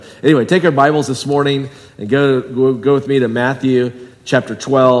Anyway, take our Bibles this morning and go with me to Matthew chapter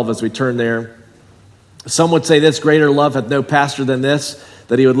 12 as we turn there. Some would say this: greater love hath no pastor than this,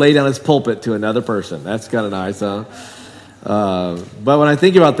 that he would lay down his pulpit to another person. That's kind of nice, huh? But when I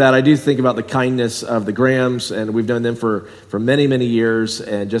think about that, I do think about the kindness of the Grahams, and we've known them for many, many years,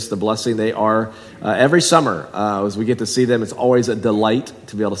 and just the blessing they are. Every summer, as we get to see them, it's always a delight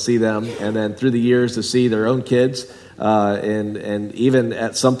to be able to see them, and then through the years to see their own kids, and even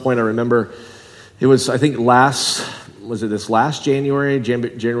at some point, I remember it was, I think this last January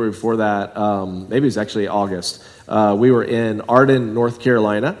before that, maybe it was actually August. We were in Arden, North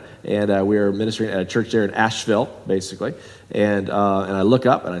Carolina, and we were ministering at a church there in Asheville, basically. And I look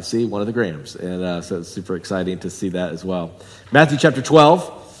up and I see one of the Grahams, and so it's super exciting to see that as well. Matthew chapter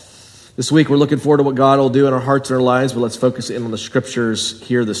 12. This week we're looking forward to what God will do in our hearts and our lives, but let's focus in on the scriptures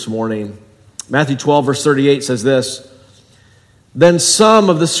here this morning. Matthew 12, verse 38 says this: Then some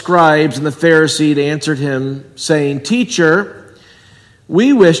of the scribes and the Pharisees answered him, saying, Teacher,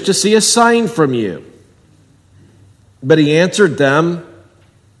 we wish to see a sign from you. But he answered them,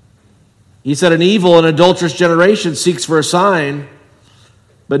 he said, An evil and adulterous generation seeks for a sign,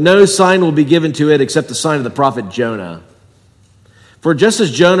 but no sign will be given to it except the sign of the prophet Jonah. For just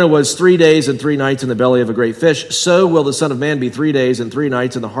as Jonah was 3 days and 3 nights in the belly of a great fish, so will the Son of Man be 3 days and 3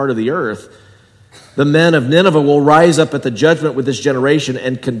 nights in the heart of the earth. The men of Nineveh will rise up at the judgment with this generation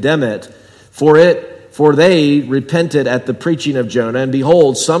and condemn it, for they repented at the preaching of Jonah, and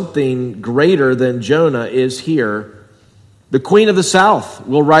behold, something greater than Jonah is here. The queen of the south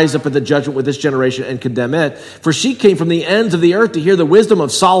will rise up at the judgment with this generation and condemn it, for she came from the ends of the earth to hear the wisdom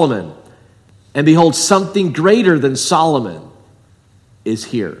of Solomon. And behold, something greater than Solomon is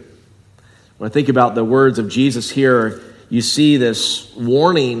here. When I think about the words of Jesus here, you see this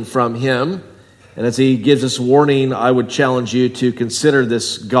warning from him. And as he gives this warning, I would challenge you to consider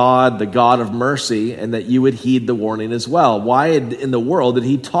this God, the God of mercy, and that you would heed the warning as well. Why in the world did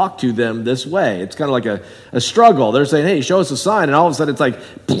he talk to them this way? It's kind of like a struggle. They're saying, hey, show us a sign. And all of a sudden it's like,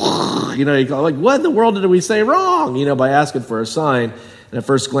 like, what in the world did we say wrong? By asking for a sign. And at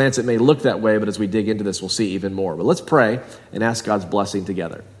first glance, it may look that way, but as we dig into this, we'll see even more. But let's pray and ask God's blessing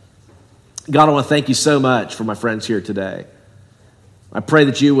together. God, I want to thank you so much for my friends here today. I pray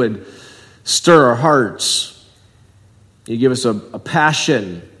that you would stir our hearts. You give us a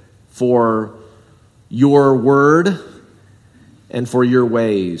passion for your word and for your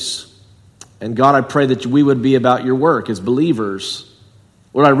ways. And God, I pray that we would be about your work as believers.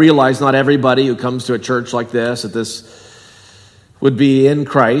 Lord, I realize not everybody who comes to a church like this, that this would be in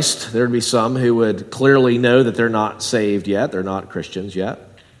Christ. There would be some who would clearly know that they're not saved yet. They're not Christians yet.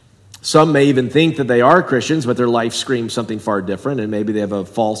 Some may even think that they are Christians, but their life screams something far different, and maybe they have a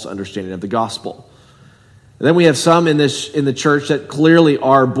false understanding of the gospel. And then we have some in the church that clearly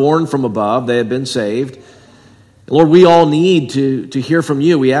are born from above. They have been saved. Lord, we all need to hear from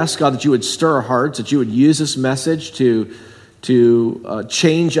you. We ask, God, that you would stir our hearts, that you would use this message to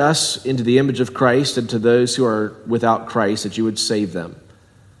change us into the image of Christ, and to those who are without Christ, that you would save them.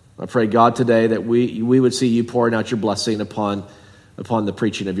 I pray, God, today that we would see you pouring out your blessing upon the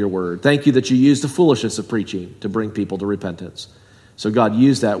preaching of your word. Thank you that you use the foolishness of preaching to bring people to repentance. So God,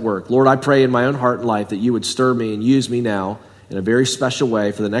 use that work. Lord, I pray in my own heart and life that you would stir me and use me now in a very special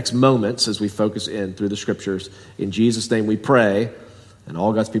way for the next moments as we focus in through the scriptures. In Jesus' name we pray. And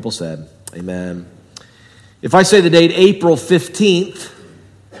all God's people said, amen. If I say the date April 15th,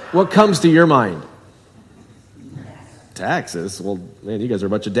 what comes to your mind? Taxes? Well, man, you guys are a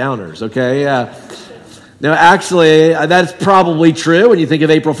bunch of downers, okay? Yeah. Now, actually, that's probably true. When you think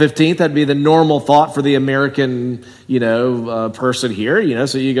of April 15th, that'd be the normal thought for the American, person here.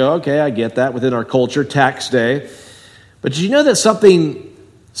 So you go, okay, I get that within our culture, tax day. But did you know that something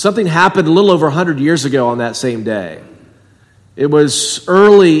happened a little over 100 years ago on that same day? It was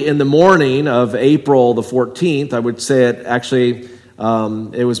early in the morning of April the 14th. I would say it actually,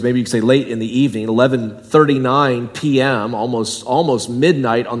 it was maybe you could say late in the evening, 11:39 p.m., almost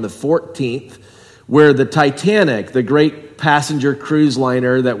midnight on the 14th. Where the Titanic, the great passenger cruise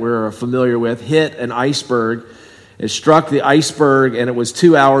liner that we're familiar with, hit an iceberg. It struck the iceberg, and it was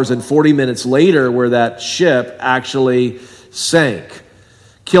 2 hours and 40 minutes later where that ship actually sank,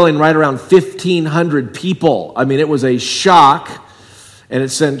 killing right around 1,500 people. I mean, it was a shock, and it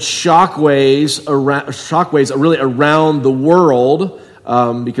sent shockwaves really around the world,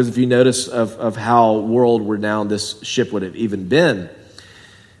 because if you notice of how world-renowned this ship would have even been.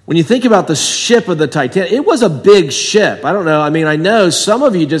 When you think about the ship of the Titanic, it was a big ship. I don't know. I mean, I know some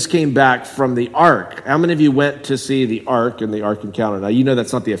of you just came back from the Ark. How many of you went to see the Ark and the Ark Encounter? Now, you know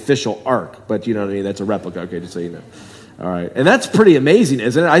that's not the official Ark, but you know what I mean? That's a replica, okay, just so you know. All right. And that's pretty amazing,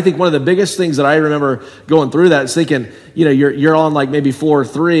 isn't it? I think one of the biggest things that I remember going through that is thinking, you're on like maybe floor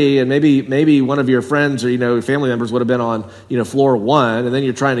 3, and maybe one of your friends or, family members would have been on, floor 1, and then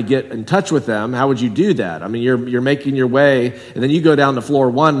you're trying to get in touch with them. How would you do that? I mean, you're making your way, and then you go down to floor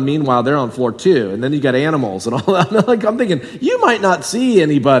 1. Meanwhile, they're on floor 2, and then you got animals and all that. I'm thinking, you might not see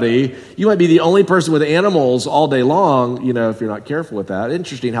anybody. You might be the only person with animals all day long, if you're not careful with that.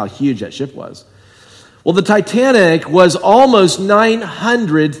 Interesting how huge that ship was. Well, the Titanic was almost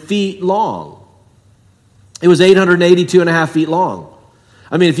 900 feet long. It was 882 and a half feet long.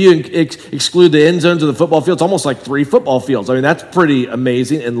 I mean, if you exclude the end zones of the football field, it's almost like 3 football fields. I mean, that's pretty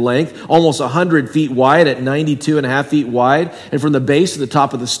amazing in length. Almost 100 feet wide at 92 and a half feet wide. And from the base to the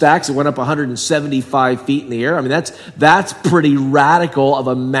top of the stacks, it went up 175 feet in the air. I mean, that's pretty radical of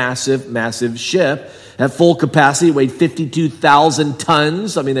a massive, massive ship. At full capacity, it weighed 52,000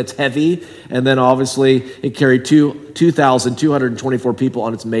 tons. I mean, that's heavy. And then obviously it carried 2,224 people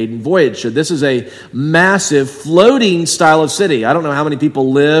on its maiden voyage. So this is a massive floating style of city. I don't know how many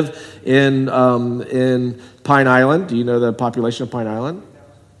people live in Pine Island. Do you know the population of Pine Island?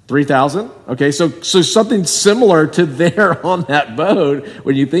 3,000? Okay, so something similar to there on that boat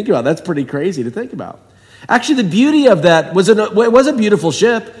when you think about it. That's pretty crazy to think about. Actually, the beauty of that was it was a beautiful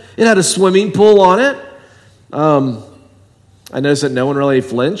ship. It had a swimming pool on it. I noticed that no one really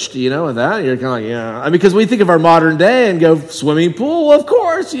flinched, with that. You're kind of like, yeah. I mean, because we think of our modern day and go, swimming pool, well, of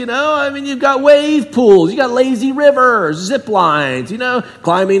course, I mean, you've got wave pools, you got lazy rivers, zip lines,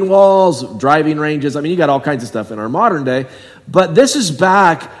 climbing walls, driving ranges. I mean, you got all kinds of stuff in our modern day. But this is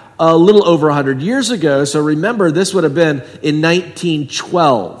back a little over 100 years ago. So remember, this would have been in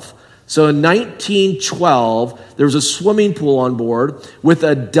 1912. So in 1912, there was a swimming pool on board with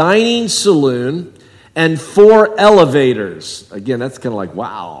a dining saloon and 4 elevators. Again, that's kind of like,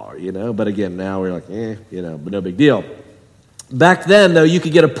 wow, But again, now we're like, but no big deal. Back then, though, you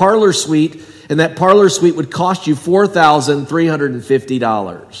could get a parlor suite, and that parlor suite would cost you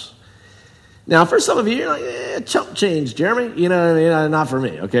 $4,350. Now, for some of you, you're like, chump change, Jeremy. You know what I mean? Not for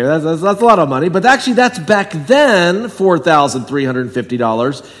me. Okay, that's a lot of money. But actually, that's back then,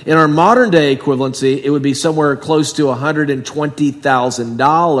 $4,350. In our modern day equivalency, it would be somewhere close to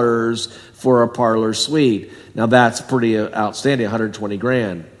 $120,000 for a parlor suite. Now, that's pretty outstanding,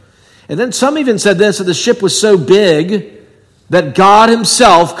 $120,000. And then some even said this, that the ship was so big that God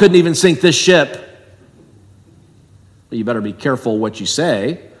himself couldn't even sink this ship. Well, you better be careful what you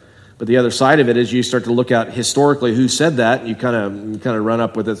say. But the other side of it is you start to look at historically who said that, and you kind of run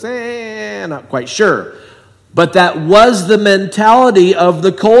up with this, not quite sure. But that was the mentality of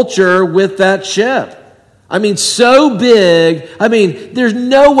the culture with that ship. I mean, so big. I mean, there's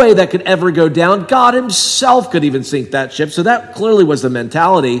no way that could ever go down. God himself could even sink that ship. So that clearly was the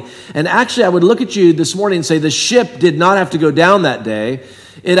mentality. And actually, I would look at you this morning and say the ship did not have to go down that day.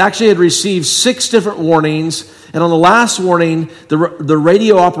 It actually had received 6 different warnings. And on the last warning, the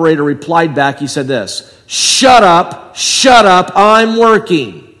radio operator replied back. He said this, shut up, I'm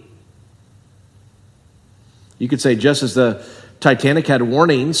working. You could say just as the Titanic had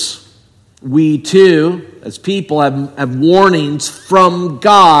warnings, we too, as people, have warnings from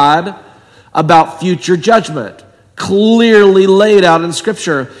God about future judgment, clearly laid out in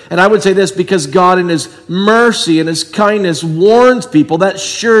Scripture. And I would say this, because God in his mercy and his kindness warns people, that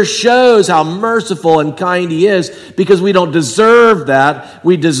sure shows how merciful and kind he is, because we don't deserve that.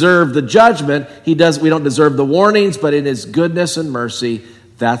 We deserve the judgment. We don't deserve the warnings, but in his goodness and mercy,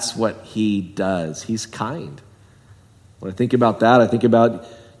 that's what he does. He's kind. When I think about that, I think about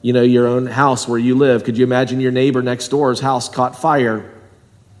your own house where you live. Could you imagine your neighbor next door's house caught fire?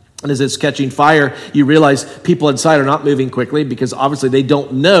 And as it's catching fire, you realize people inside are not moving quickly because obviously they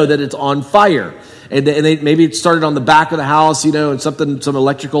don't know that it's on fire. And maybe it started on the back of the house, and some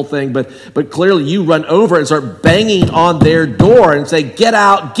electrical thing. But clearly you run over and start banging on their door and say, get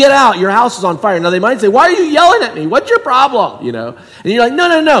out, your house is on fire. Now they might say, why are you yelling at me? What's your problem? And you're like,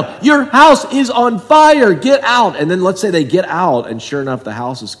 no, your house is on fire, get out. And then let's say they get out and sure enough, the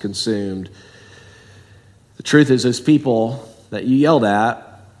house is consumed. The truth is those people that you yelled at,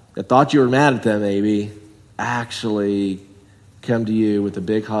 that thought you were mad at them maybe, actually come to you with a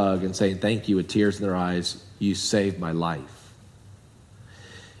big hug and saying thank you with tears in their eyes. You saved my life.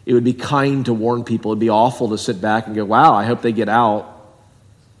 It would be kind to warn people. It would be awful to sit back and go, wow, I hope they get out.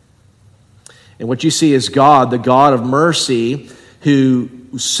 And what you see is God, the God of mercy, who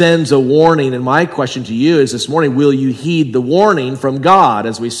sends a warning. And my question to you is this morning, will you heed the warning from God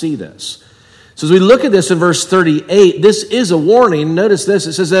as we see this? So as we look at this in verse 38, this is a warning. Notice this.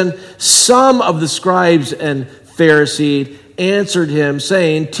 It says, then some of the scribes and Pharisees answered him,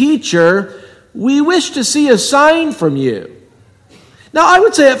 saying, Teacher, we wish to see a sign from you. Now, I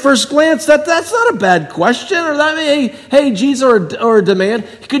would say at first glance that's not a bad question, or hey, Jesus, or a demand.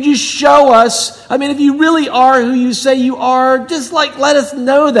 Could you show us? I mean, if you really are who you say you are, just let us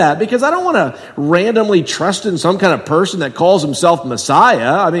know that, because I don't want to randomly trust in some kind of person that calls himself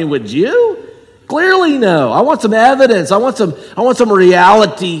Messiah. I mean, would you? Clearly, no. I want some evidence. I want some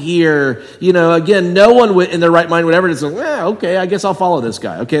reality here. Again, no one in their right mind would ever just say, okay, I guess I'll follow this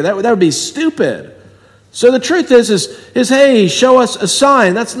guy. Okay, that would be stupid. So the truth is, hey, show us a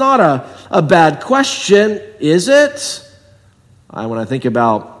sign. That's not a bad question, is it? When I think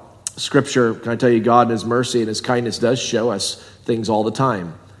about Scripture, can I tell you, God in His mercy and His kindness does show us things all the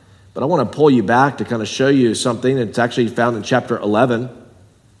time. But I want to pull you back to kind of show you something. It's actually found in chapter 11.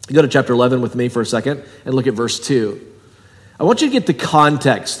 You go to chapter 11 with me for a second and look at verse 2. I want you to get the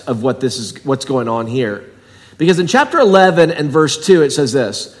context of what's going on here. Because in chapter 11 and verse 2, it says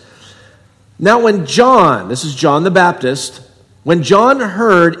this. Now when John, this is John the Baptist, when John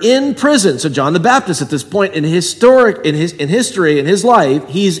heard in prison, so John the Baptist at this point in history, in his life,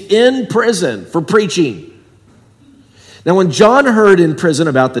 he's in prison for preaching. Now when John heard in prison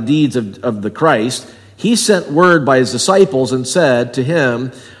about the deeds of the Christ, he sent word by his disciples and said to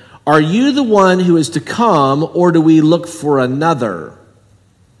him, "Are you the one who is to come, or do we look for another?"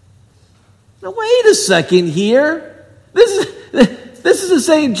 Now wait a second here. This is the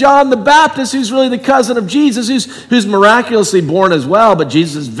same John the Baptist who's really the cousin of Jesus, who's miraculously born as well, but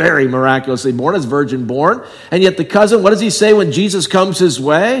Jesus is very miraculously born, as virgin born. And yet the cousin, what does he say when Jesus comes his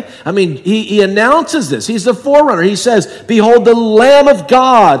way? I mean, he announces this. He's the forerunner. He says, "Behold the Lamb of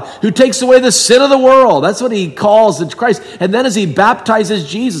God who takes away the sin of the world." That's what he calls the Christ. And then as he baptizes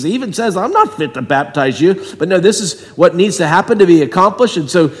Jesus, he even says, "I'm not fit to baptize you." But no, this is what needs to happen to be accomplished. And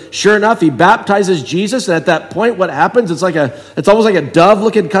so sure enough, he baptizes Jesus. And at that point, what happens? It's almost like a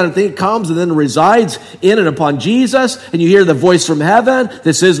dove-looking kind of thing. It comes and then resides in and upon Jesus, and you hear the voice from heaven,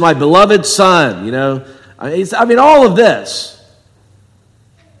 "This is my beloved Son." I mean, all of this.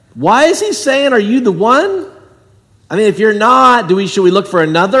 Why is he saying, "Are you the one?" I mean, if you're not, should we look for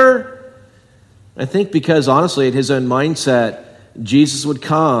another? I think because honestly, in his own mindset, Jesus would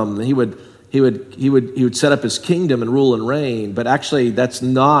come. He would set up his kingdom and rule and reign. But actually, that's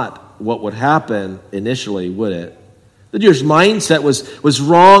not what would happen initially, would it? The Jewish mindset was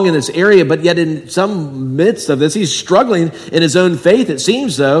wrong in this area, but yet in some midst of this, he's struggling in his own faith, it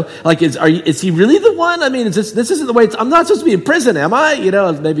seems, though. Is he really the one? I mean, this isn't the way I'm not supposed to be in prison, am I?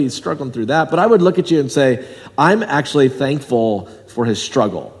 Maybe he's struggling through that. But I would look at you and say, I'm actually thankful for his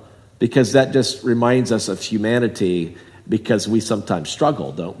struggle, because that just reminds us of humanity, because we sometimes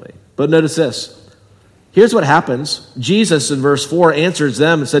struggle, don't we? But notice this. Here's what happens. Jesus, in verse 4, answers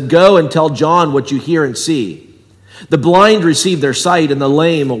them and said, "Go and tell John what you hear and see. The blind receive their sight, and the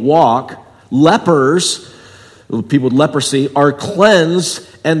lame walk. Lepers, people with leprosy, are cleansed,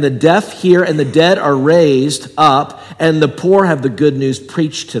 and the deaf hear, and the dead are raised up, and the poor have the good news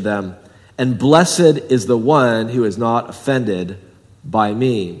preached to them. And blessed is the one who is not offended by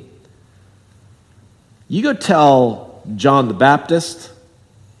me." You go tell John the Baptist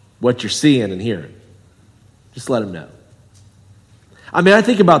what you're seeing and hearing. Just let him know. I mean, I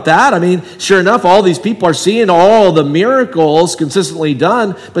think about that. I mean, sure enough, all these people are seeing all the miracles consistently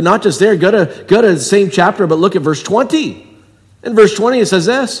done, but not just there. Go to the same chapter, but look at verse 20. In verse 20, it says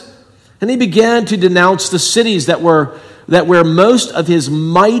this, "And he began to denounce the cities that where most of his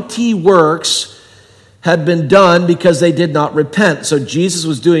mighty works had been done, because they did not repent." So Jesus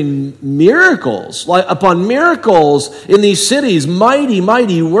was doing miracles upon miracles in these cities, mighty,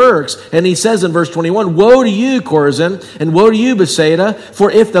 mighty works. And he says in verse 21, "Woe to you, Chorazin, and woe to you, Bethsaida, for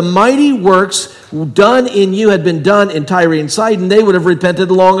if the mighty works done in you had been done in Tyre and Sidon, they would have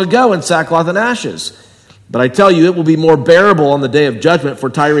repented long ago in sackcloth and ashes. But I tell you, it will be more bearable on the day of judgment for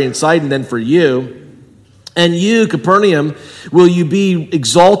Tyre and Sidon than for you. And you, Capernaum, will you be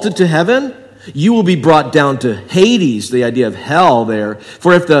exalted to heaven? You will be brought down to Hades," the idea of hell there.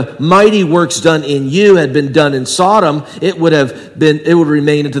 "For if the mighty works done in you had been done in Sodom, it would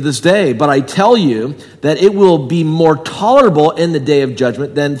remain unto this day. But I tell you that it will be more tolerable in the day of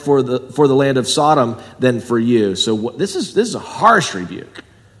judgment than for the land of Sodom than for you." So this is a harsh rebuke.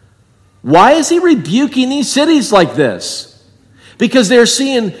 Why is he rebuking these cities like this? Because they're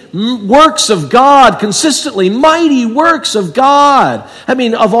seeing works of God consistently, mighty works of God. I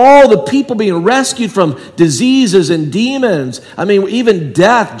mean, of all the people being rescued from diseases and demons, I mean, even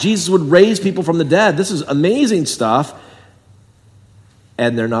death, Jesus would raise people from the dead. This is amazing stuff.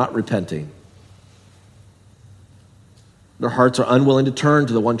 And they're not repenting. Their hearts are unwilling to turn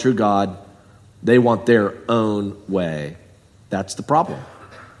to the one true God. They want their own way. That's the problem.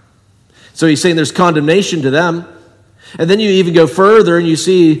 So he's saying there's condemnation to them. And then you even go further and you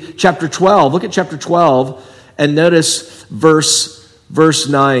see chapter 12. Look at chapter 12 and notice verse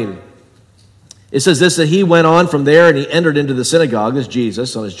 9. It says this, that he went on from there and he entered into the synagogue, this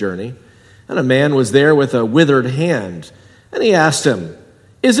Jesus on his journey. And a man was there with a withered hand. And he asked him,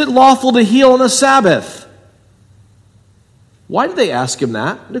 is it lawful to heal on the Sabbath? Why did they ask him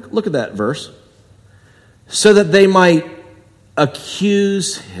that? Look at that verse. So that they might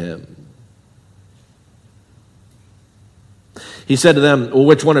accuse him. He said to them, well,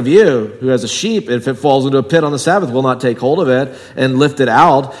 which one of you who has a sheep, if it falls into a pit on the Sabbath, will not take hold of it and lift it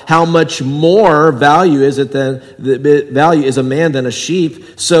out? How much more value is a man than a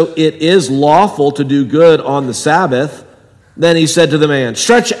sheep? So it is lawful to do good on the Sabbath. Then he said to the man,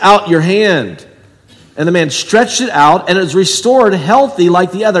 stretch out your hand. And the man stretched it out, and it was restored healthy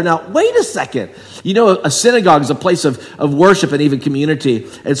like the other. Now, wait a second. You know, a synagogue is a place of worship and even community.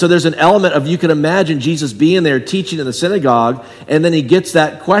 And so there's an element of, you can imagine Jesus being there teaching in the synagogue, and then he gets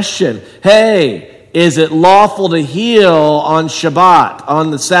that question, hey, is it lawful to heal on Shabbat,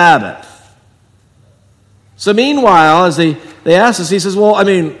 on the Sabbath? So meanwhile, as they ask us, he says, well, I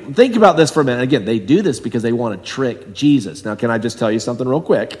mean, think about this for a minute. Again, they do this because they want to trick Jesus. Now, can I just tell you something real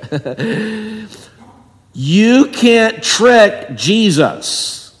quick? You can't trick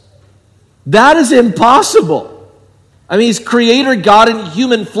Jesus. That is impossible. I mean, he's creator God in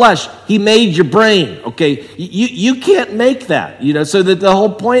human flesh. He made your brain, okay? You can't make that, so that the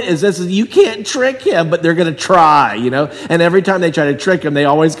whole point is this, you can't trick him, but they're going to try, And every time they try to trick him, they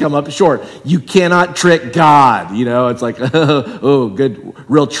always come up short. You cannot trick God, It's like, oh, good,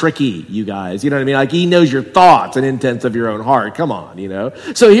 real tricky, you guys. You know what I mean? Like, he knows your thoughts and intents of your own heart. Come on,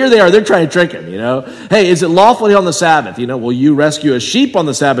 So here they are, they're trying to trick him, Hey, is it lawful to heal on the Sabbath? Well, you rescue a sheep on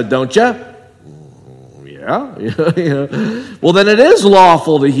the Sabbath, don't you? Yeah. Well, then it is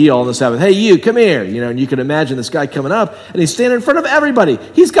lawful to heal on the Sabbath. Hey, you, come here. And you can imagine this guy coming up, and he's standing in front of everybody.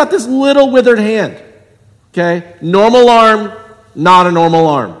 He's got this little withered hand. Okay? Normal arm, not a normal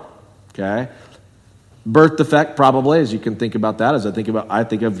arm. Okay? Birth defect, probably, as you can think about that. As I think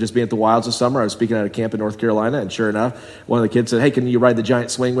of just being at the Wilds this summer. I was speaking at a camp in North Carolina, and sure enough, one of the kids said, hey, can you ride the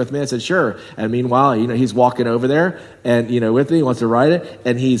giant swing with me? I said, sure. And meanwhile, he's walking over there, and, with me, he wants to ride it,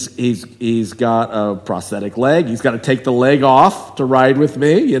 and he's got a prosthetic leg. He's got to take the leg off to ride with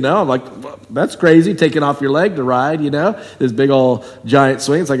me, I'm like, well, that's crazy, taking off your leg to ride, this big old giant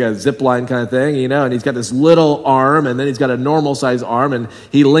swing. It's like a zip line kind of thing, and he's got this little arm, and then he's got a normal size arm, and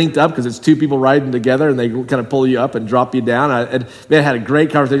he linked up because it's two people riding together, and they kind of pull you up and drop you down. I had a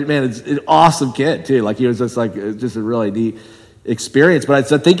great conversation. Man, it's an awesome kid too. Like, he was just a really neat experience. But I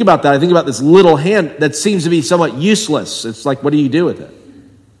said, think about that. I think about this little hand that seems to be somewhat useless. It's like, what do you do with it?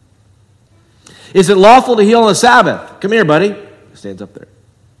 Is it lawful to heal on the Sabbath? Come here, buddy. He stands up there.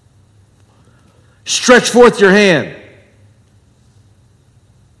 Stretch forth your hand.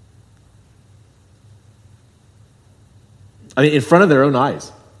 I mean, in front of their own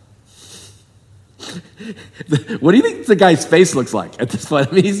eyes. What do you think the guy's face looks like at this point?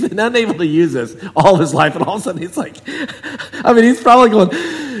 I mean, he's been unable to use this all his life, and all of a sudden he's like, he's probably going,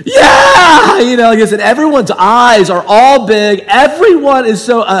 yeah! And everyone's eyes are all big. Everyone is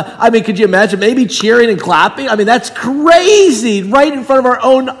so, could you imagine maybe cheering and clapping? That's crazy. Right in front of our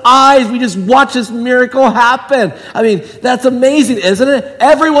own eyes, we just watch this miracle happen. That's amazing, isn't it?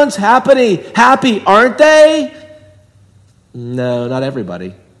 Everyone's happy, aren't they? No, not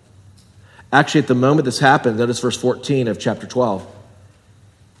everybody. Actually, at the moment this happened, notice verse 14 of chapter 12.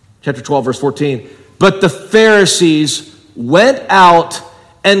 Chapter 12, verse 14. But the Pharisees went out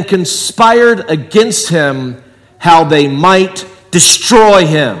and conspired against him how they might destroy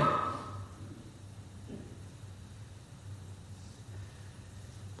him.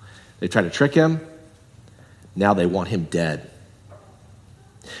 They tried to trick him. Now they want him dead.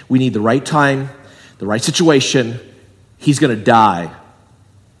 We need the right time, the right situation. He's going to die.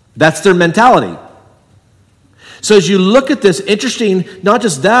 That's their mentality. So as you look at this, interesting, not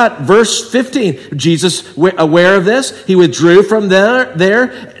just that, verse 15, Jesus, aware of this, he withdrew from there,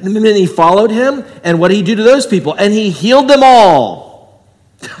 and then he followed him, and what did he do to those people? And he healed them all.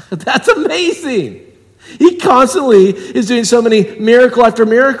 That's amazing. He constantly is doing so many miracle after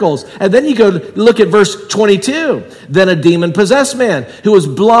miracles. And then you go look at verse 22. Then a demon-possessed man who was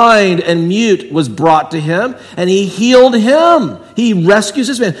blind and mute was brought to him, and he healed him. He rescues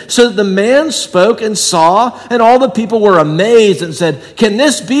this man. So that the man spoke and saw, and all the people were amazed and said, can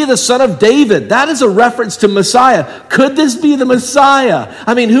this be the son of David? That is a reference to Messiah. Could this be the Messiah?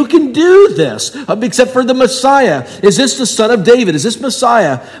 Who can do this except for the Messiah? Is this the son of David? Is this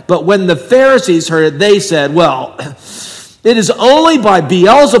Messiah? But when the Pharisees heard it, they said, well, it is only by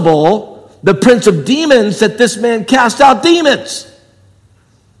Beelzebul, the prince of demons, that this man cast out demons.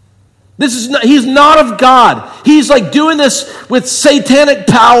 He's not of God. He's like doing this with satanic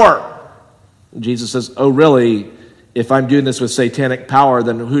power. Jesus says, oh, really? If I'm doing this with satanic power,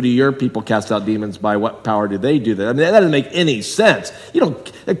 then who do your people cast out demons by? What power do they do that? I mean, that doesn't make any sense.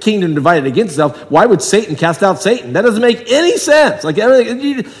 A kingdom divided against itself. Why would Satan cast out Satan? That doesn't make any sense. Like,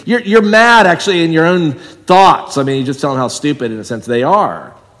 you're mad, actually, in your own thoughts. I mean, you just tell them how stupid, in a sense, they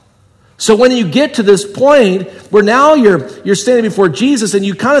are. So when you get to this point where now you're standing before Jesus and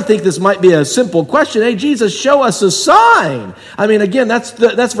you kind of think this might be a simple question. Hey, Jesus, show us a sign. I mean, again, that's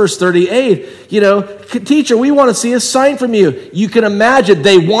verse 38. Teacher, we want to see a sign from you. You can imagine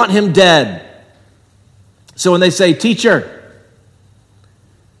they want him dead. So when they say, teacher,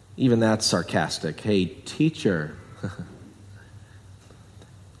 even that's sarcastic. Hey, teacher,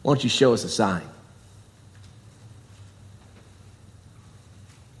 why don't you show us a sign?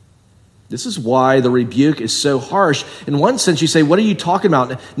 This is why the rebuke is so harsh. In one sense, you say, what are you talking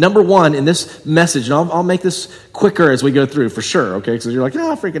about? Number one, in this message, and I'll make this quicker as we go through, for sure, okay? Because you're like,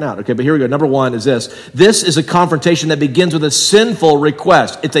 freaking out. Okay, but here we go. Number one is this. This is a confrontation that begins with a sinful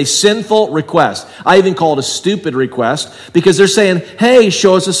request. It's a sinful request. I even call it a stupid request because they're saying, hey,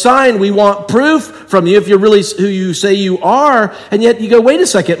 show us a sign. We want proof from you if you're really who you say you are. And yet you go, wait a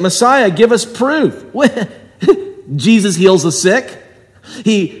second, Messiah, give us proof. Jesus heals the sick.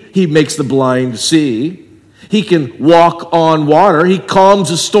 He makes the blind see. He can walk on water. He calms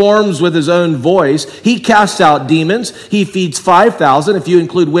the storms with his own voice. He casts out demons. He feeds 5,000. If you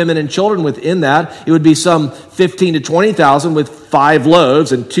include women and children within that, it would be some 15 to 20,000 with 5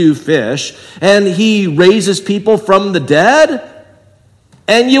 loaves and 2 fish. And he raises people from the dead.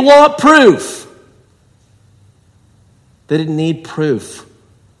 And you want proof. They didn't need proof.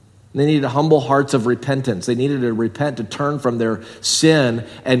 They needed humble hearts of repentance. They needed to repent, to turn from their sin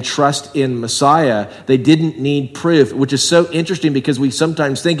and trust in Messiah. They didn't need proof, which is so interesting because we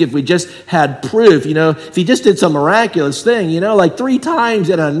sometimes think if we just had proof, if he just did some miraculous thing, like 3 times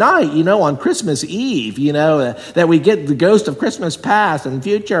in a night, on Christmas Eve, that we get the ghost of Christmas past and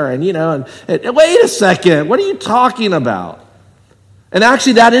future and wait a second, what are you talking about? And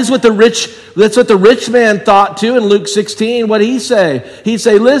actually, that's what the rich man thought too in Luke 16. What did he say? He'd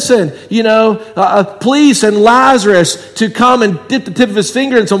say, listen, please send Lazarus to come and dip the tip of his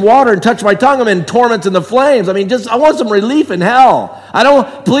finger in some water and touch my tongue. I'm in torments in the flames. I mean, I want some relief in hell.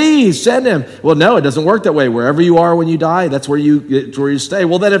 Please send him. Well, no, it doesn't work that way. Wherever you are when you die, that's where you stay.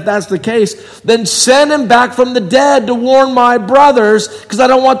 Well, then if that's the case, then send him back from the dead to warn my brothers because I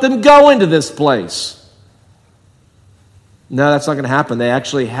don't want them going to this place. No, that's not going to happen. They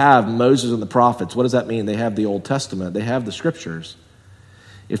actually have Moses and the prophets. What does that mean? They have the Old Testament. They have the scriptures.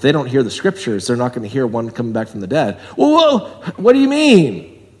 If they don't hear the scriptures, they're not going to hear one coming back from the dead. Well, what do you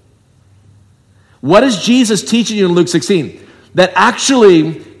mean? What is Jesus teaching you in Luke 16? That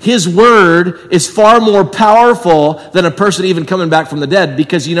actually his word is far more powerful than a person even coming back from the dead.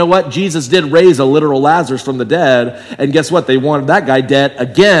 Because you know what? Jesus did raise a literal Lazarus from the dead. And guess what? They wanted that guy dead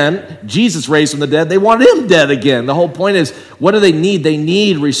again. Jesus raised from the dead. They wanted him dead again. The whole point is, what do they need? They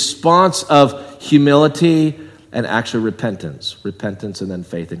need response of humility and actually repentance. Repentance and then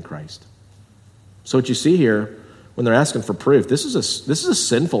faith in Christ. So what you see here, when they're asking for proof, this is a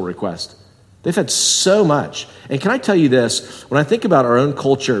sinful request. They've had so much. And can I tell you this? When I think about our own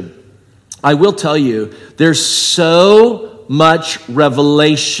culture, I will tell you, there's so much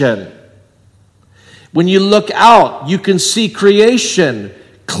revelation. When you look out, you can see creation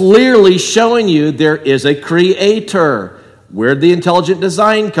clearly showing you there is a creator. Where'd the intelligent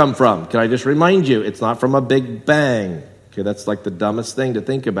design come from? Can I just remind you, it's not from a big bang. Okay, that's like the dumbest thing to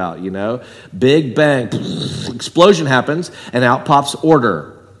think about, Big bang, explosion happens, and out pops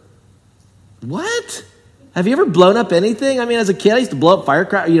order. What? Have you ever blown up anything? I mean, as a kid, I used to blow up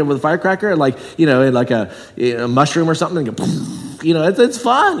firecracker, with a firecracker, like, in like a mushroom or something. And go, it's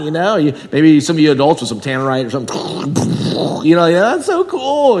fun, maybe some of you adults with some tannerite or something. That's so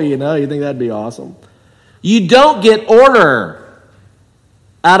cool. You think that'd be awesome. You don't get order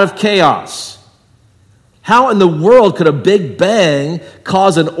out of chaos. How in the world could a big bang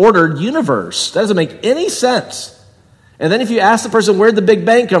cause an ordered universe? That doesn't make any sense. And then if you ask the person, where'd the big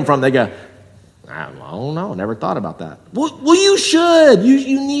bang come from? They go, I don't know. Never thought about that. Well, you should.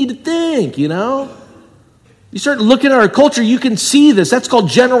 You need to think, You start looking at our culture, you can see this. That's called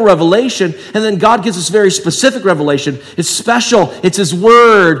general revelation. And then God gives us very specific revelation. It's special. It's His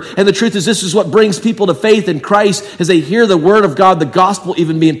Word. And the truth is, this is what brings people to faith in Christ as they hear the Word of God, the gospel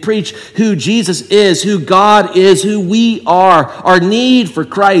even being preached, who Jesus is, who God is, who we are, our need for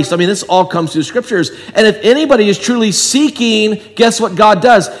Christ. I mean, this all comes through Scriptures. And if anybody is truly seeking, guess what God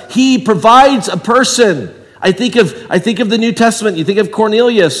does? He provides a person. I think of the New Testament. You think of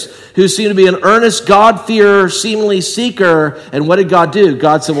Cornelius, who seemed to be an earnest God-fearer, seemingly seeker. And what did God do?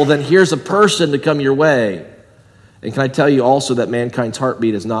 God said, well, then here's a person to come your way. And can I tell you also that mankind's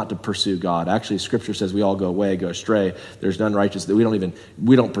heartbeat is not to pursue God. Actually, Scripture says we all go away, go astray. There's none righteous. That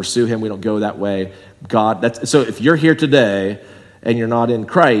we don't pursue Him. We don't go that way. So if you're here today and you're not in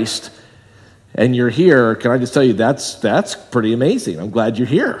Christ and you're here, can I just tell you that's pretty amazing. I'm glad you're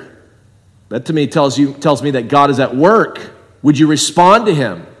here. That to me tells me that God is at work. Would you respond to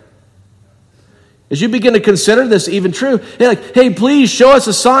Him? As you begin to consider this even true, hey, please show us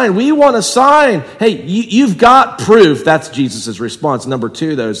a sign. We want a sign. Hey, you've got proof. That's Jesus' response. Number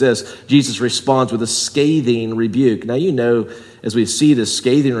 2, though, is this. Jesus responds with a scathing rebuke. Now, you know, as we see this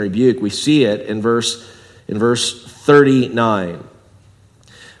scathing rebuke, we see it in verse 39.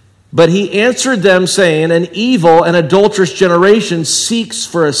 But He answered them, saying, an evil and adulterous generation seeks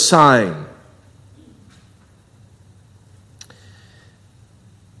for a sign.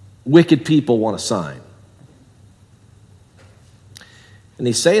 Wicked people want a sign. And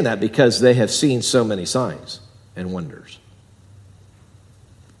He's saying that because they have seen so many signs and wonders.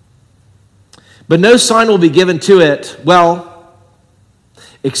 But no sign will be given to it, well,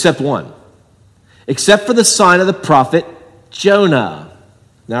 except one. Except for the sign of the prophet Jonah.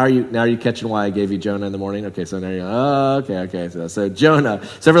 Now are you catching why I gave you Jonah in the morning? Okay, so now you're, okay. So Jonah,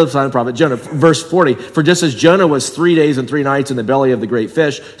 several of the sign of the prophet Jonah. Verse 40, for just as Jonah was 3 days and 3 nights in the belly of the great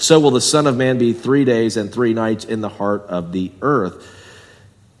fish, so will the Son of Man be 3 days and 3 nights in the heart of the earth.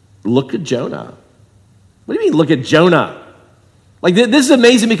 Look at Jonah. What do you mean, look at Jonah? Like, this is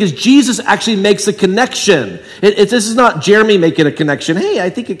amazing because Jesus actually makes a connection. This is not Jeremy making a connection. Hey, I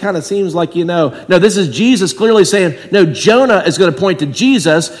think it kind of seems like you know. No, this is Jesus clearly saying, no, Jonah is going to point to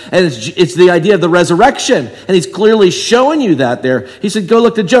Jesus, and it's the idea of the resurrection. And He's clearly showing you that there. He said, go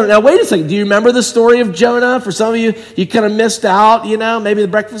look to Jonah. Now, wait a second. Do you remember the story of Jonah? For some of you, you kind of missed out, Maybe the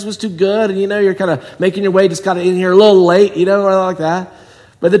breakfast was too good, and, you're kind of making your way just kind of in here a little late, or like that.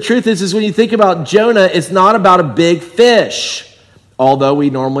 But the truth is when you think about Jonah, it's not about a big fish. Although we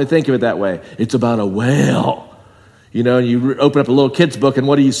normally think of it that way. It's about a whale. And you open up a little kid's book, and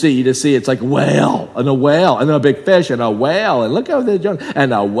what do you see? You just see it's like whale, and then a big fish, and a whale, and look over there, Jonah,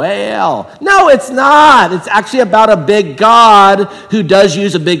 and a whale. No, it's not. It's actually about a big God who does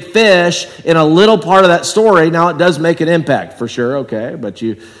use a big fish in a little part of that story. Now, it does make an impact, for sure, okay? But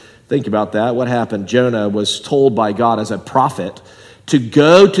you think about that. What happened? Jonah was told by God as a prophet to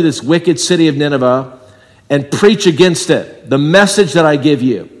go to this wicked city of Nineveh and preach against it, the message that I give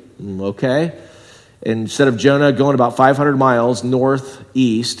you, okay? Instead of Jonah going about 500 miles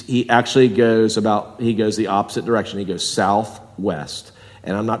northeast, he actually goes the opposite direction. He goes southwest.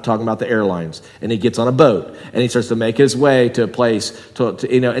 And I'm not talking about the airlines. And he gets on a boat, and he starts to make his way to a place,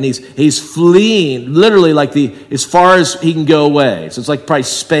 and he's fleeing literally as far as he can go away. So it's like probably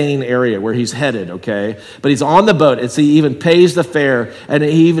Spain area where he's headed, okay? But he's on the boat, and so he even pays the fare, and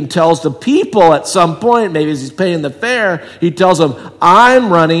he even tells the people at some point, maybe as he's paying the fare, he tells them,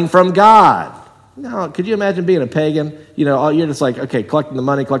 I'm running from God. Now, could you imagine being a pagan? You're just like, okay, collect the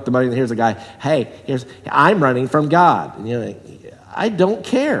money, and here's a guy, hey, I'm running from God. And I don't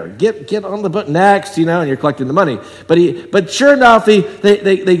care. Get on the boat next, and you're collecting the money. But sure enough, he's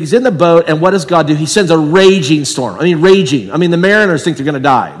in the boat, and what does God do? He sends a raging storm. Raging. The mariners think they're going to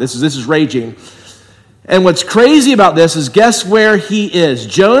die. This is raging. And what's crazy about this is, guess where he is?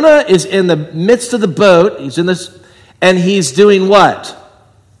 Jonah is in the midst of the boat. He's in this, and he's doing what?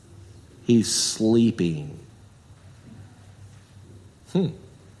 He's sleeping.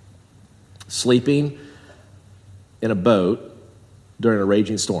 Sleeping in a boat during a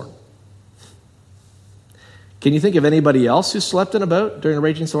raging storm. Can you think of anybody else who slept in a boat during a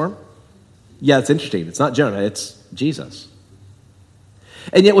raging storm? Yeah, it's interesting. It's not Jonah, it's Jesus.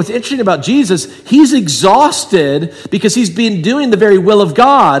 And yet what's interesting about Jesus, he's exhausted because he's been doing the very will of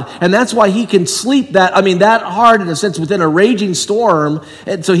God, and that's why he can sleep that hard in a sense within a raging storm,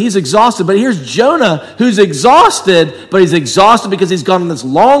 and so he's exhausted. But here's Jonah who's exhausted, but he's exhausted because he's gone on this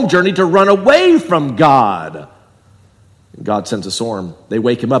long journey to run away from God. God sends a storm They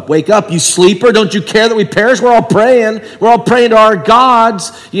wake him up. Wake up, you sleeper. Don't you care that we perish? We're all praying. We're all praying to our gods.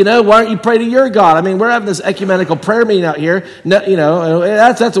 Why don't you pray to your God? I mean, we're having this ecumenical prayer meeting out here. No,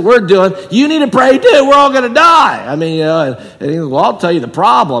 that's what we're doing. You need to pray too. We're all going to die. I mean, well, I'll tell you the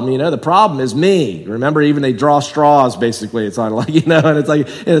problem. The problem is me. Remember, even they draw straws, basically. It's not like, and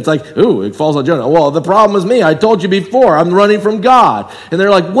it's like, ooh, it falls on Jonah. Well, the problem is me. I told you before. I'm running from God. And they're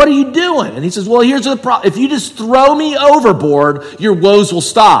like, what are you doing? And he says, well, here's the problem. If you just throw me overboard, your woes will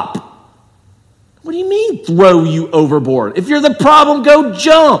stop. What do you mean throw you overboard? If you're the problem, go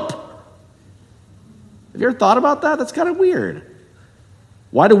jump. Have you ever thought about that? That's kind of weird.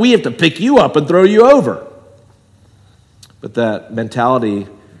 Why do we have to pick you up and throw you over? But that mentality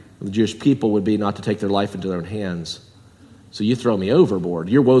of the Jewish people would be not to take their life into their own hands. So you throw me overboard,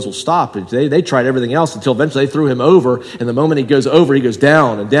 your woes will stop. They tried everything else until eventually they threw him over. And the moment he goes over, he goes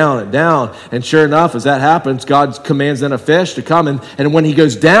down and down and down. And sure enough, as that happens, God commands then a fish to come. And when he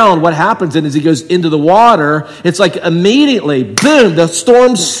goes down, what happens then is he goes into the water. It's like immediately, boom, the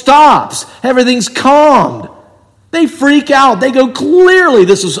storm stops. Everything's calmed. They freak out. They go, clearly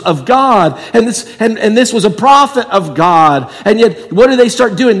this is of God. And this was a prophet of God. And yet, what do they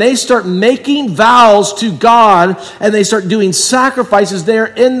start doing? They start making vows to God, and they start doing sacrifices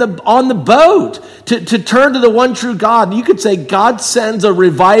there on the boat to turn to the one true God. And you could say God sends a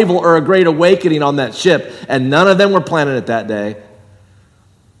revival or a great awakening on that ship, and none of them were planning it that day.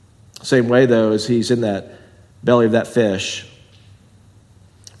 Same way, though, as he's in that belly of that fish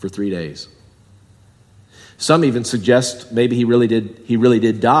for 3 days. Some even suggest maybe he really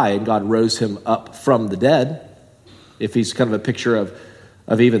did die and God rose him up from the dead. If he's kind of a picture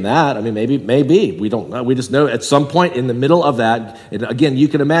of even that, I mean, maybe we don't know. We just know at some point in the middle of that, and again, you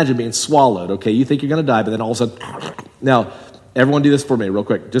can imagine being swallowed. Okay, you think you're going to die, but then all of a sudden, now everyone do this for me real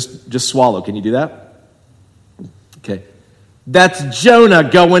quick. Just swallow. Can you do that? Okay, that's Jonah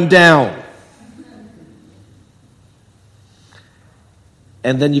going down.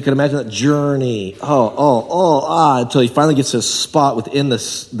 And then you can imagine that journey, until he finally gets to a spot within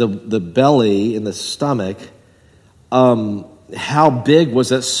the belly, in the stomach. How big was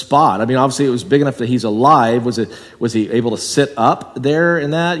that spot? I mean, obviously it was big enough that he's alive. Was he able to sit up there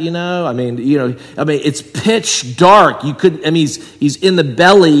in that? I mean, it's pitch dark. You couldn't. I mean, he's in the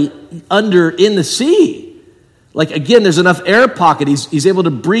belly, in the sea. Like, again, there's enough air pocket. He's able to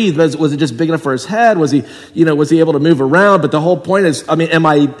breathe. Was it just big enough for his head? Was he able to move around? But the whole point is, I mean, am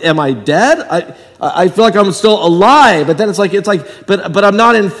I dead? I feel like I'm still alive. But then it's like, but I'm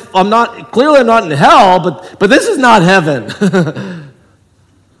not in hell, but this is not heaven.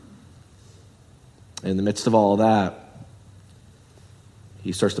 In the midst of all of that,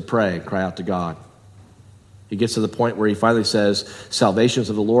 he starts to pray and cry out to God. He gets to the point where he finally says, salvation is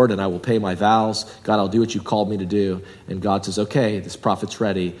of the Lord, and I will pay my vows. God, I'll do what you called me to do. And God says, okay, this prophet's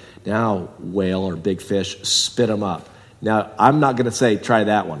ready. Now, whale or big fish, spit him up. Now, I'm not going to say try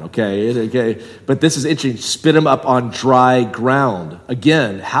that one, okay? But this is interesting. Spit him up on dry ground.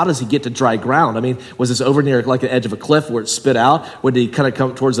 Again, how does he get to dry ground? I mean, was this over near like the edge of a cliff where it spit out? Would he kind of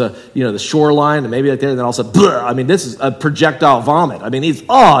come towards the shoreline and maybe like there, and then all of a sudden, bleh, I mean, this is a projectile vomit. I mean,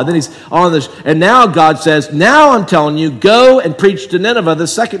 then he's on this, and now God says, now I'm telling you, go and preach to Nineveh the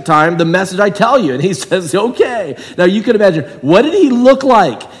second time the message I tell you. And he says, okay. Now you can imagine, what did he look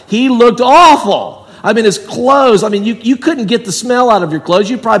like? He looked awful. I mean, his clothes, I mean, you couldn't get the smell out of your clothes.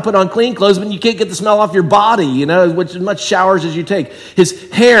 You probably put on clean clothes, but you can't get the smell off your body, which as much showers as you take. His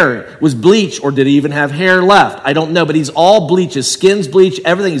hair was bleached, or did he even have hair left? I don't know, but he's all bleached. His skin's bleached,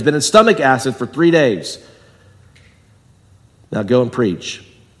 everything. He's been in stomach acid for 3 days. Now go and preach.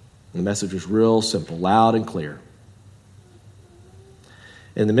 And the message was real simple, loud and clear.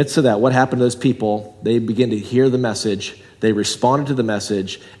 In the midst of that, what happened to those people? They began to hear the message. They responded to the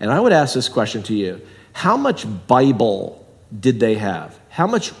message. And I would ask this question to you. How much Bible did they have? How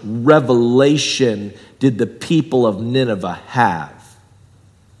much revelation did the people of Nineveh have?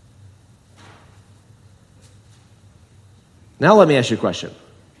 Now let me ask you a question.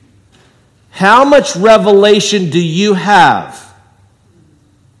 How much revelation do you have?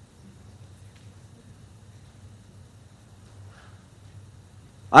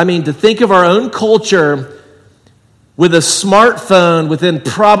 I mean, to think of our own culture with a smartphone within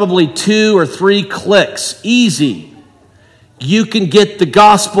probably 2 or 3 clicks, easy. You can get the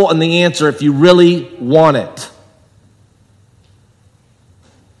gospel and the answer if you really want it.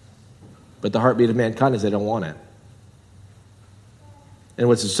 But the heartbeat of mankind is they don't want it. And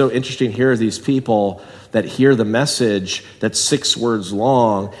what's so interesting here are these people that hear the message that's 6 words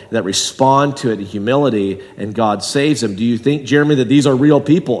long, that respond to it in humility, and God saves them. Do you think, Jeremy, that these are real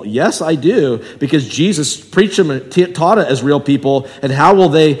people? Yes, I do, because Jesus preached them and taught it as real people. And how will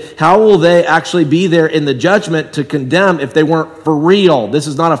they actually be there in the judgment to condemn if they weren't for real? This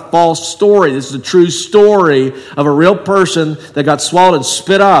is not a false story. This is a true story of a real person that got swallowed and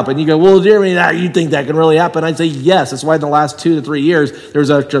spit up. And you go, well, Jeremy, you think that can really happen? I'd say yes. That's why in the last 2 to 3 years, there was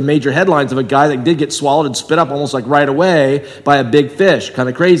actually major headlines of a guy that did get swallowed and spit up almost like right away by a big fish. Kind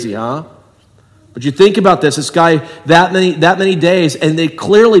of crazy, huh? But you think about this guy that many days, and it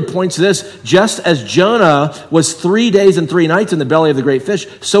clearly points to this. Just as Jonah was 3 days and 3 nights in the belly of the great fish,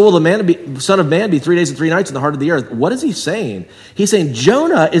 so will the Son of Man be 3 days and 3 nights in the heart of the earth. What is he saying? He's saying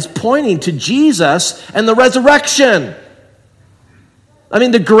Jonah is pointing to Jesus and the resurrection. I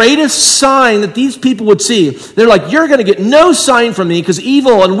mean, the greatest sign that these people would see, they're like, you're going to get no sign from me because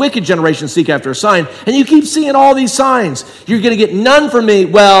evil and wicked generations seek after a sign. And you keep seeing all these signs. You're going to get none from me,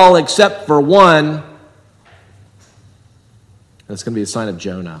 well, except for one. That's going to be a sign of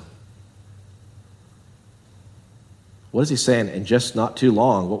Jonah. What is he saying? In just not too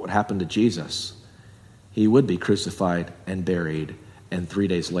long, what would happen to Jesus? He would be crucified and buried, and 3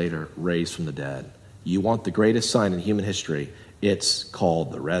 days later, raised from the dead. You want the greatest sign in human history? It's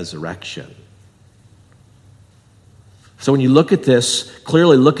called the resurrection. So when you look at this,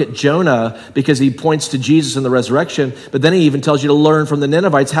 clearly look at Jonah because he points to Jesus and the resurrection, but then he even tells you to learn from the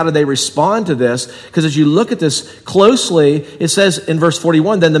Ninevites. How do they respond to this? Because as you look at this closely, it says in verse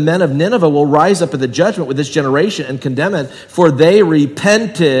 41, then the men of Nineveh will rise up at the judgment with this generation and condemn it, for they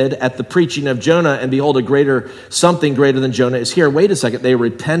repented at the preaching of Jonah, and behold, something greater than Jonah is here. Wait a second, they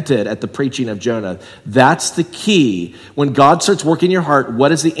repented at the preaching of Jonah. That's the key. When God starts working in your heart,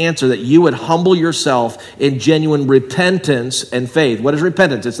 what is the answer? That you would humble yourself in genuine repentance and faith. What is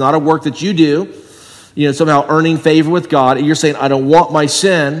repentance? It's not a work that you do, somehow earning favor with God. You're saying, I don't want my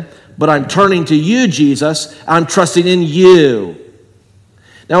sin, but I'm turning to you, Jesus. I'm trusting in you.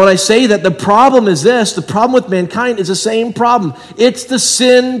 Now, when I say that, the problem is this. The problem with mankind is the same problem. It's the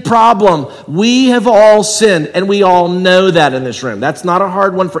sin problem. We have all sinned, and we all know that in this room. That's not a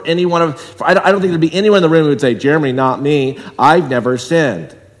hard one for anyone. I don't think there'd be anyone in the room who would say, Jeremy, not me. I've never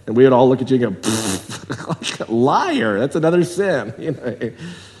sinned. And we would all look at you and go, liar, that's another sin.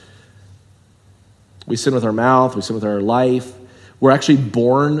 We sin with our mouth, we sin with our life. We're actually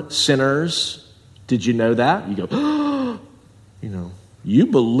born sinners. Did you know that? You go, you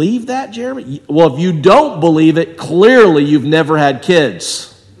believe that, Jeremy? Well, if you don't believe it, clearly you've never had kids.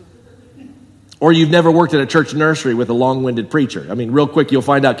 Or you've never worked at a church nursery with a long-winded preacher. I mean, real quick, you'll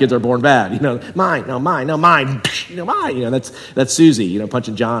find out kids are born bad. Mine. That's Susie,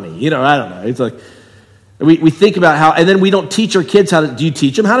 punching Johnny. I don't know. It's like, we think about how, and then we don't teach our kids do you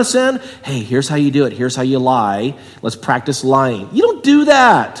teach them how to sin? Hey, here's how you do it. Here's how you lie. Let's practice lying. You don't do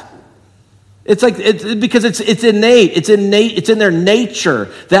that. It's like, because it's innate. It's in their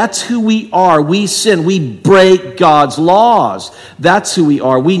nature. That's who we are. We sin. We break God's laws. That's who we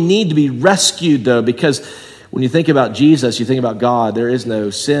are. We need to be rescued, though, because when you think about Jesus, you think about God, there is no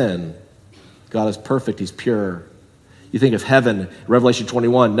sin. God is perfect. He's pure. You think of heaven, Revelation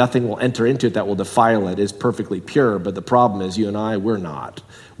 21, nothing will enter into it that will defile it. It is perfectly pure, but the problem is you and I, we're not.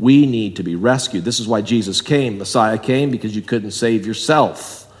 We need to be rescued. This is why Jesus came. Messiah came because you couldn't save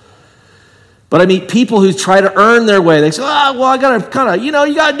yourself. But I meet people who try to earn their way. They say, I got to you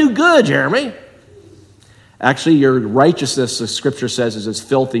got to do good, Jeremy. Actually, your righteousness, the scripture says, is as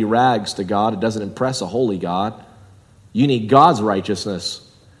filthy rags to God. It doesn't impress a holy God. You need God's righteousness.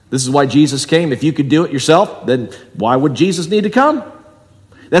 This is why Jesus came. If you could do it yourself, then why would Jesus need to come?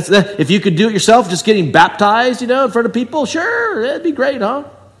 If you could do it yourself, just getting baptized, in front of people, sure, that'd be great, huh?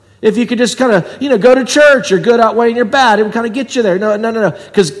 If you could just kind of, go to church, your good outweighing your bad, it would kind of get you there. No.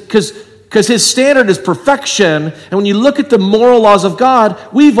 Because his standard is perfection, and when you look at the moral laws of God,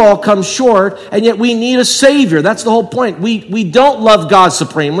 we've all come short, and yet we need a Savior. That's the whole point. We don't love God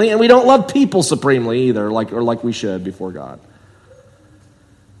supremely, and we don't love people supremely either, like we should before God.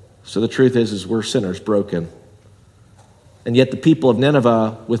 So the truth is we're sinners, broken. And yet the people of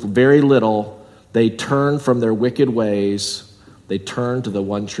Nineveh, with very little, they turn from their wicked ways. They turn to the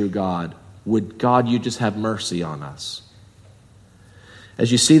one true God. Would God, you just have mercy on us? As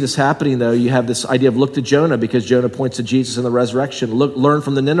you see this happening, though, you have this idea of look to Jonah, because Jonah points to Jesus and the resurrection. Learn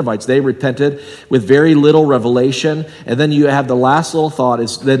from the Ninevites. They repented with very little revelation. And then you have the last little thought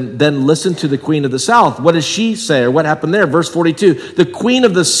is then listen to the queen of the south. What does she say, or what happened there? Verse 42, the queen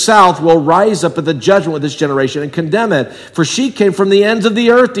of the south will rise up at the judgment with this generation and condemn it. For she came from the ends of the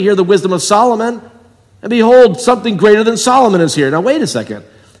earth to hear the wisdom of Solomon. And behold, something greater than Solomon is here. Now, wait a second.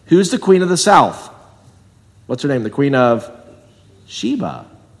 Who's the queen of the south? What's her name? The queen of Sheba.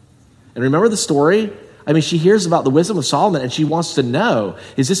 And remember the story? I mean, she hears about the wisdom of Solomon, and she wants to know,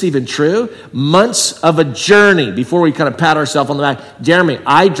 is this even true? Months of a journey before we kind of pat ourselves on the back. Jeremy,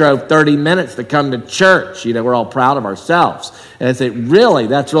 I drove 30 minutes to come to church. We're all proud of ourselves. And I say, really?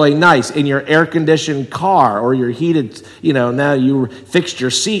 That's really nice. In your air-conditioned car or your heated, now you fixed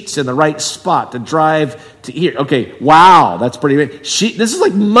your seats in the right spot to drive to here. Okay, wow, that's pretty big. This is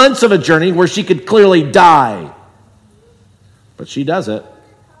like months of a journey where she could clearly die. But she does it.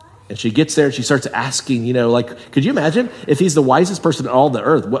 And she gets there and she starts asking, could you imagine if he's the wisest person in all the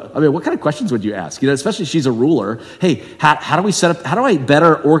earth? What kind of questions would you ask? Especially if she's a ruler. Hey, how do we set up, how do I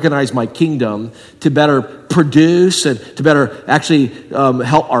better organize my kingdom to better produce and to better actually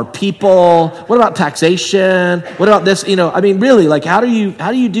help our people? What about taxation? What about this? Really, how do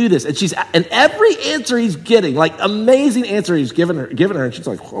you do this? And every answer he's getting, amazing answer he's given her, and she's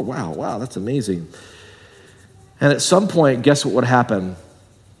like, oh, wow, that's amazing. And at some point, guess what would happen?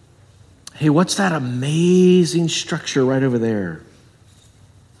 Hey, what's that amazing structure right over there?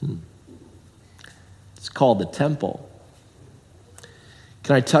 It's called the temple.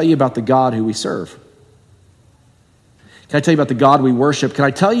 Can I tell you about the God who we serve? Can I tell you about the God we worship? Can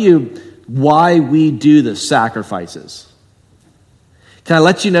I tell you why we do the sacrifices? Can I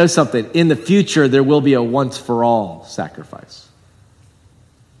let you know something? In the future, there will be a once-for-all sacrifice.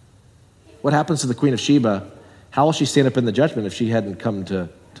 What happens to the Queen of Sheba? How will she stand up in the judgment if she hadn't come to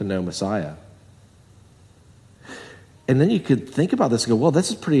know Messiah? And then you could think about this and go, well,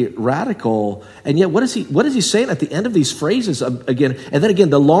 this is pretty radical. And yet, what is he saying at the end of these phrases again? And then again,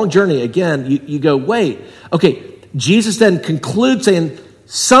 the long journey, again, you go, wait, okay, Jesus then concludes saying,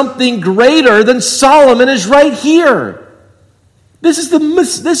 something greater than Solomon is right here. This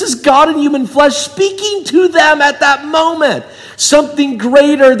is God in human flesh speaking to them at that moment. Something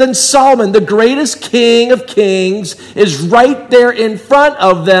greater than Solomon, the greatest king of kings, is right there in front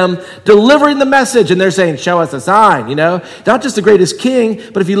of them delivering the message. And they're saying, show us a sign, Not just the greatest king,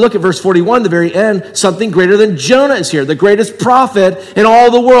 but if you look at verse 41, the very end, something greater than Jonah is here. The greatest prophet in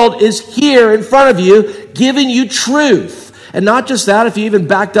all the world is here in front of you, giving you truth. And not just that, if you even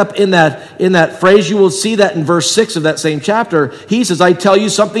backed up in that phrase, you will see that in verse 6 of that same chapter. He says, I tell you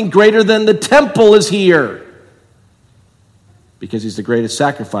something greater than the temple is here. Because he's the greatest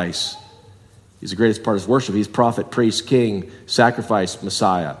sacrifice. He's the greatest part of his worship. He's prophet, priest, king, sacrifice,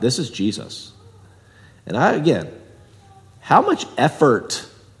 Messiah. This is Jesus. And how much effort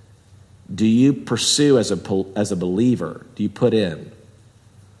do you pursue as a believer, do you put in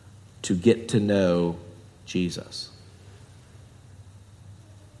to get to know Jesus?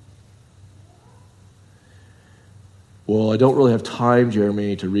 Well, I don't really have time,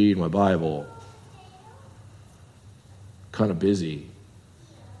 Jeremy, to read my Bible. Kind of busy.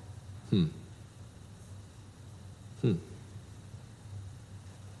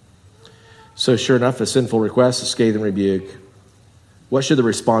 So sure enough, a sinful request, a scathing rebuke. What should the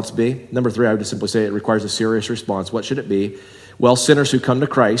response be? Number 3, I would just simply say it requires a serious response. What should it be? Well, sinners who come to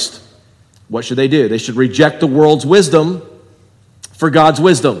Christ, what should they do? They should reject the world's wisdom for God's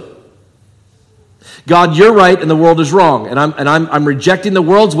wisdom. God, you're right and the world is wrong. And I'm rejecting the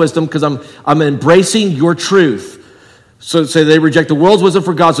world's wisdom because I'm embracing your truth. So they reject the world's wisdom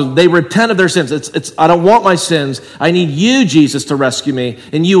for God's wisdom. They repent of their sins. I don't want my sins. I need you, Jesus, to rescue me.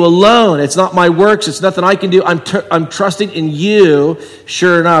 And you alone. It's not my works. It's nothing I can do. I'm trusting in you.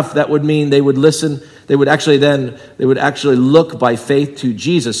 Sure enough, that would mean they would listen. They would actually look by faith to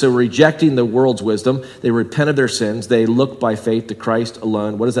Jesus. So rejecting the world's wisdom, they repent of their sins. They look by faith to Christ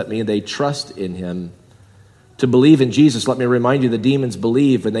alone. What does that mean? They trust in him. To believe in Jesus, let me remind you, the demons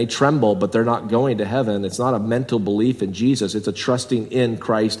believe and they tremble, but they're not going to heaven. It's not a mental belief in Jesus. It's a trusting in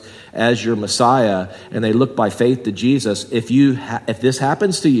Christ as your Messiah, and they look by faith to Jesus. If this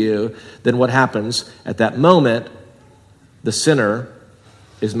happens to you, then what happens? At that moment, the sinner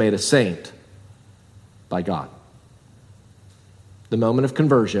is made a saint by God. The moment of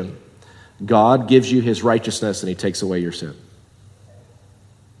conversion, God gives you his righteousness and he takes away your sin.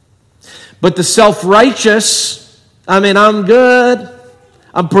 But the self-righteous, I'm good.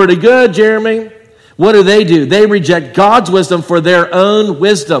 I'm pretty good, Jeremy. What do? They reject God's wisdom for their own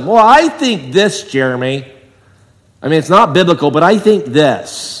wisdom. Well, I think this, Jeremy. It's not biblical, but I think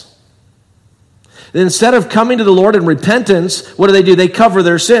this. Then instead of coming to the Lord in repentance, what do? They cover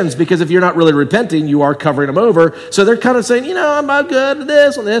their sins, because if you're not really repenting, you are covering them over. So they're kind of saying, I'm not good at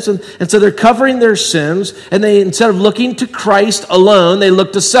this and this. And so they're covering their sins, and they, instead of looking to Christ alone, they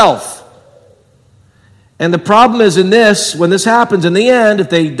look to self. And the problem is in this, when this happens, in the end,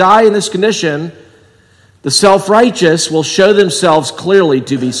 if they die in this condition, The self-righteous will show themselves clearly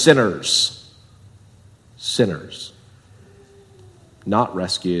to be sinners. Sinners. Not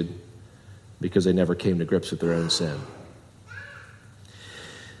rescued because they never came to grips with their own sin.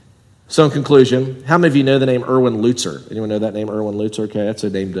 So in conclusion, how many of you know the name Erwin Lutzer? Anyone know that name, Erwin Lutzer? Okay, that's a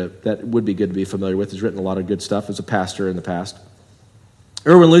name that would be good to be familiar with. He's written a lot of good stuff as a pastor in the past.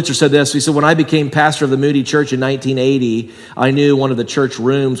 Erwin Lutzer said this. He said, when I became pastor of the Moody Church in 1980, I knew one of the church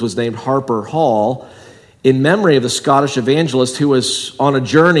rooms was named Harper Hall in memory of the Scottish evangelist who was on a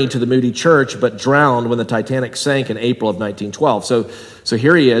journey to the Moody Church but drowned when the Titanic sank in April of 1912. So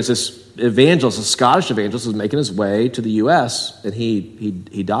here he is, this evangelist, a Scottish evangelist, was making his way to the U.S., and he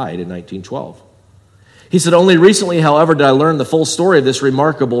died in 1912. He said, only recently, however, did I learn the full story of this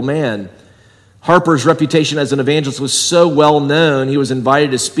remarkable man. Harper's reputation as an evangelist was so well known, he was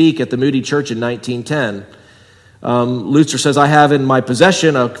invited to speak at the Moody Church in 1910. Lutzer says, I have in my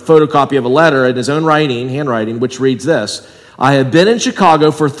possession a photocopy of a letter in his own handwriting, which reads this: I have been in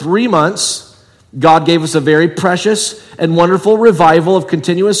Chicago for 3 months. God gave us a very precious and wonderful revival of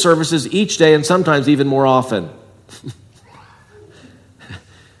continuous services each day and sometimes even more often.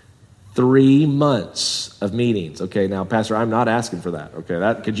 3 months of meetings. Okay, now, Pastor, I'm not asking for that.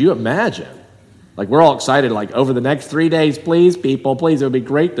 Okay, could you imagine? Like, we're all excited, like, over the next 3 days, please, people, please, it would be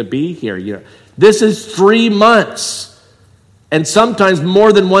great to be here. You know, this is 3 months, and sometimes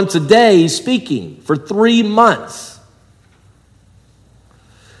more than once a day he's speaking for 3 months.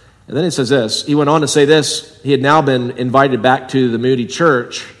 And then he says this. He went on to say this. He had now been invited back to the Moody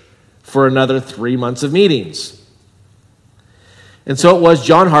Church for another 3 months of meetings. And so it was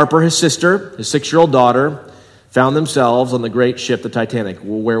John Harper, his sister, his 6-year-old daughter, found themselves on the great ship, the Titanic.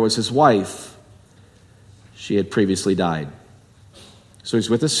 Well, where was his wife? She had previously died. So he's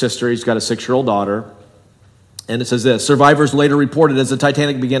with his sister. He's got a 6-year-old daughter. And it says this: survivors later reported as the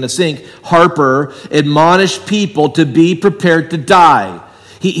Titanic began to sink, Harper admonished people to be prepared to die.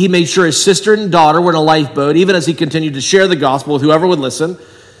 He made sure his sister and daughter were in a lifeboat, even as he continued to share the gospel with whoever would listen.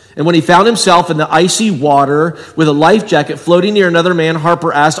 And when he found himself in the icy water with a life jacket floating near another man,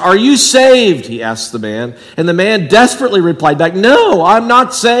 Harper asked, "Are you saved?" He asked the man. And the man desperately replied back, "No, I'm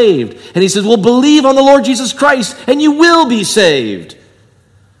not saved." And he says, "Well, believe on the Lord Jesus Christ and you will be saved."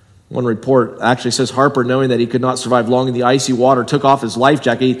 One report actually says Harper, knowing that he could not survive long in the icy water, took off his life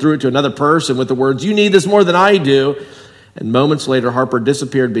jacket. He threw it to another person with the words, "You need this more than I do." And moments later, Harper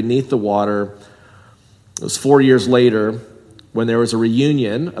disappeared beneath the water. It was 4 years later when there was a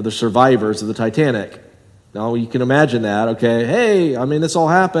reunion of the survivors of the Titanic. Now, you can imagine that, okay? Hey, I mean, this all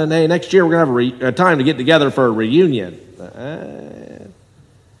happened. Hey, next year we're going to have a time to get together for a reunion.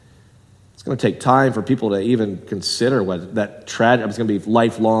 It's going to take time for people to even consider what that tragedy is going to be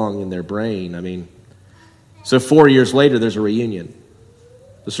lifelong in their brain. I mean, so 4 years later, there's a reunion.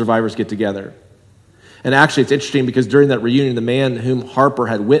 The survivors get together. And actually, it's interesting because during that reunion, the man whom Harper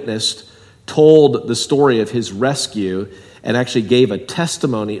had witnessed told the story of his rescue and actually gave a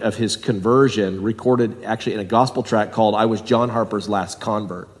testimony of his conversion, recorded actually in a gospel tract called "I Was John Harper's Last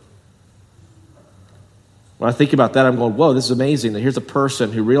Convert." When I think about that, I'm going, whoa, this is amazing. Here's a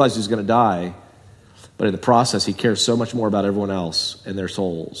person who realizes he's going to die, but in the process, he cares so much more about everyone else and their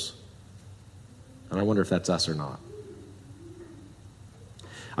souls. And I wonder if that's us or not.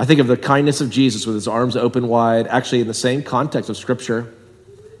 I think of the kindness of Jesus with his arms open wide, actually in the same context of Scripture.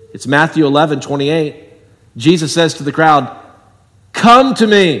 It's Matthew 11:28. Jesus says to the crowd, "Come to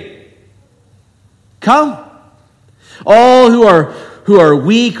me. Come. All who are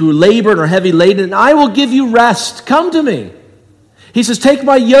weak, who labor and are heavy laden, and I will give you rest. Come to me." He says, "Take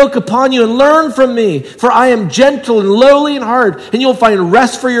my yoke upon you and learn from me, for I am gentle and lowly in heart, and you'll find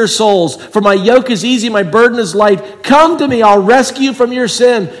rest for your souls. For my yoke is easy, my burden is light. Come to me, I'll rescue you from your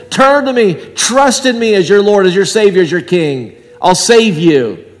sin. Turn to me, trust in me as your Lord, as your Savior, as your King. I'll save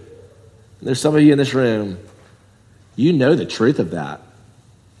you." And there's some of you in this room, you know the truth of that,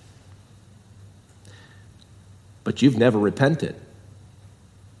 but you've never repented.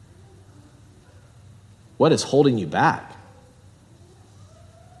 What is holding you back?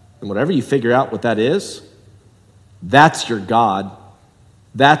 And whatever you figure out what that is, that's your God.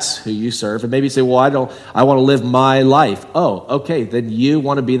 That's who you serve. And maybe you say, "Well, I want to live my life." Oh, okay, then you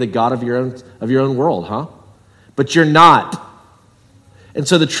want to be the God of your own world, huh? But you're not. And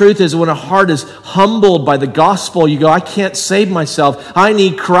so the truth is, when a heart is humbled by the gospel, you go, "I can't save myself. I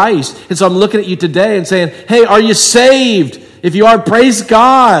need Christ." And so I'm looking at you today and saying, "Hey, are you saved? If you are, praise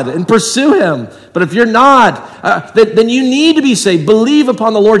God and pursue him. But if you're not, then you need to be saved. Believe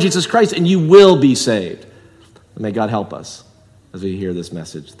upon the Lord Jesus Christ and you will be saved." And may God help us as we hear this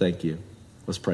message. Thank you. Let's pray.